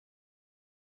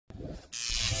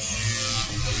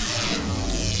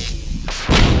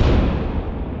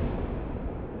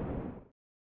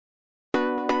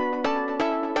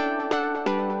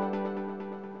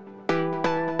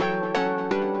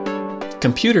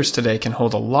Computers today can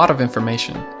hold a lot of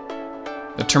information.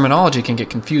 The terminology can get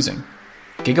confusing.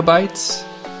 Gigabytes,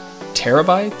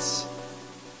 terabytes,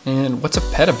 and what's a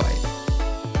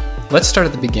petabyte? Let's start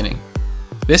at the beginning.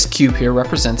 This cube here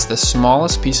represents the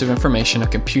smallest piece of information a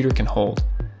computer can hold.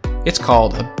 It's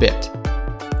called a bit.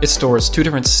 It stores two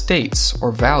different states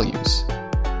or values.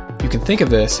 You can think of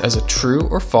this as a true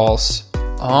or false,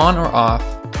 on or off,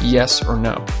 yes or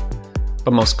no.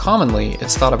 But most commonly,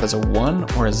 it's thought of as a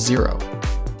 1 or a 0.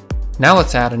 Now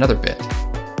let's add another bit.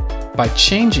 By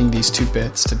changing these two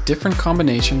bits to different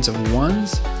combinations of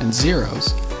 1s and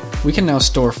 0s, we can now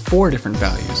store 4 different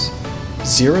values: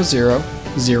 0, 0,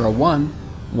 0, 1,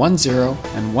 1, 0,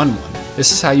 and 1, 1.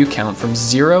 This is how you count from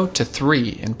 0 to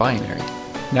 3 in binary.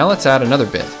 Now let's add another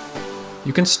bit.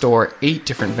 You can store 8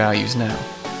 different values now.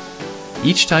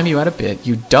 Each time you add a bit,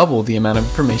 you double the amount of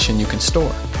information you can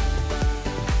store.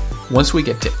 Once we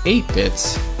get to 8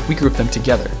 bits, we group them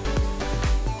together.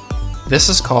 This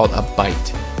is called a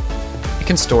byte. It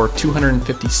can store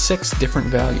 256 different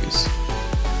values.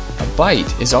 A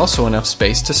byte is also enough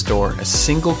space to store a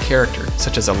single character,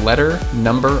 such as a letter,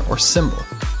 number, or symbol.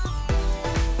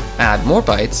 Add more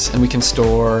bytes and we can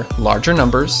store larger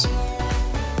numbers,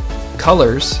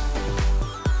 colors,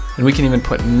 and we can even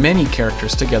put many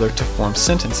characters together to form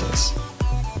sentences.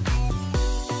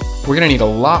 We're going to need a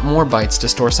lot more bytes to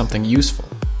store something useful.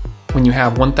 When you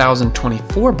have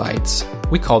 1024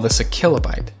 bytes, we call this a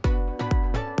kilobyte.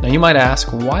 Now you might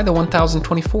ask, why the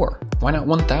 1024? Why not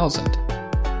 1000?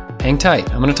 Hang tight,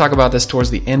 I'm going to talk about this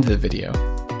towards the end of the video.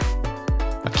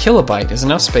 A kilobyte is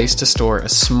enough space to store a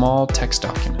small text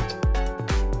document.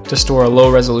 To store a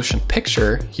low-resolution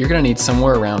picture, you're going to need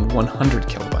somewhere around 100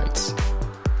 kilobytes.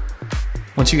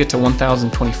 Once you get to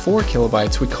 1024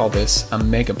 kilobytes, we call this a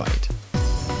megabyte.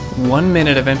 1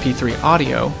 minute of MP3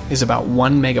 audio is about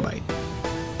 1 megabyte.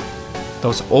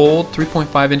 Those old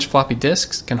 3.5-inch floppy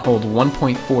disks can hold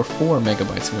 1.44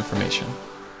 megabytes of information.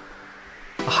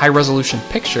 A high-resolution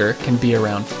picture can be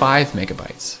around 5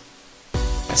 megabytes.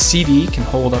 A CD can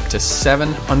hold up to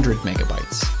 700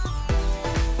 megabytes.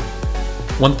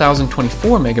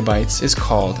 1024 megabytes is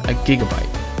called a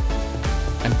gigabyte.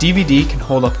 A DVD can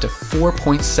hold up to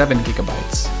 4.7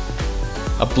 gigabytes.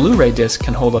 A Blu-ray disc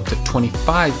can hold up to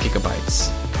 25 gigabytes.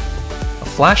 A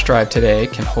flash drive today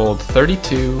can hold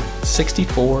 32,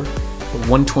 64, or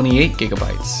 128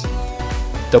 gigabytes.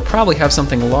 They'll probably have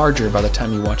something larger by the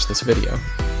time you watch this video.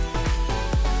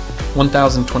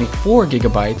 1024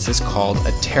 gigabytes is called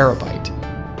a terabyte.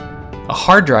 A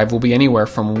hard drive will be anywhere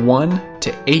from 1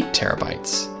 to 8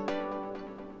 terabytes.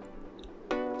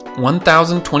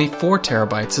 1024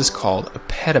 terabytes is called a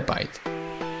petabyte.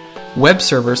 Web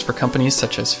servers for companies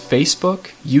such as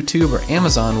Facebook, YouTube, or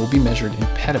Amazon will be measured in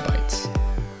petabytes.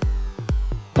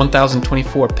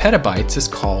 1024 petabytes is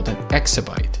called an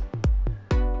exabyte.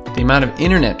 The amount of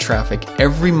internet traffic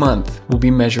every month will be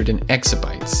measured in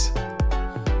exabytes.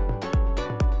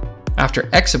 After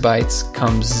exabytes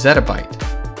comes zettabyte,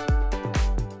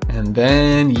 and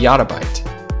then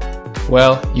yottabyte.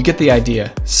 Well, you get the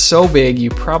idea. So big you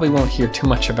probably won't hear too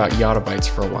much about yottabytes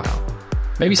for a while.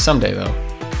 Maybe someday though.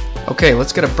 Okay,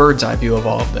 let's get a bird's eye view of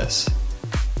all of this.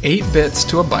 8 bits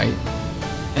to a byte,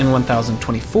 and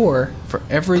 1024 for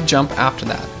every jump after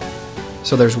that.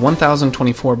 So there's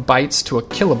 1024 bytes to a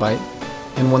kilobyte,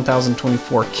 and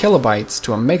 1024 kilobytes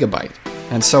to a megabyte,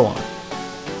 and so on.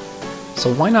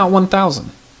 So why not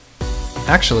 1000?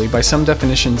 Actually, by some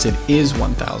definitions it is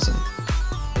 1000.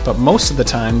 But most of the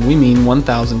time we mean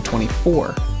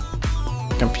 1024.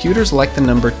 Computers like the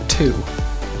number 2.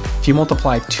 If you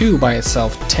multiply 2 by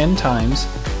itself 10 times,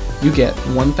 you get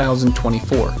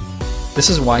 1024. This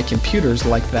is why computers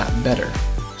like that better.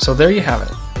 So there you have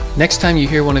it. Next time you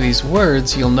hear one of these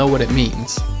words, you'll know what it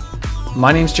means.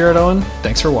 My name's Owen.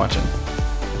 Thanks for watching.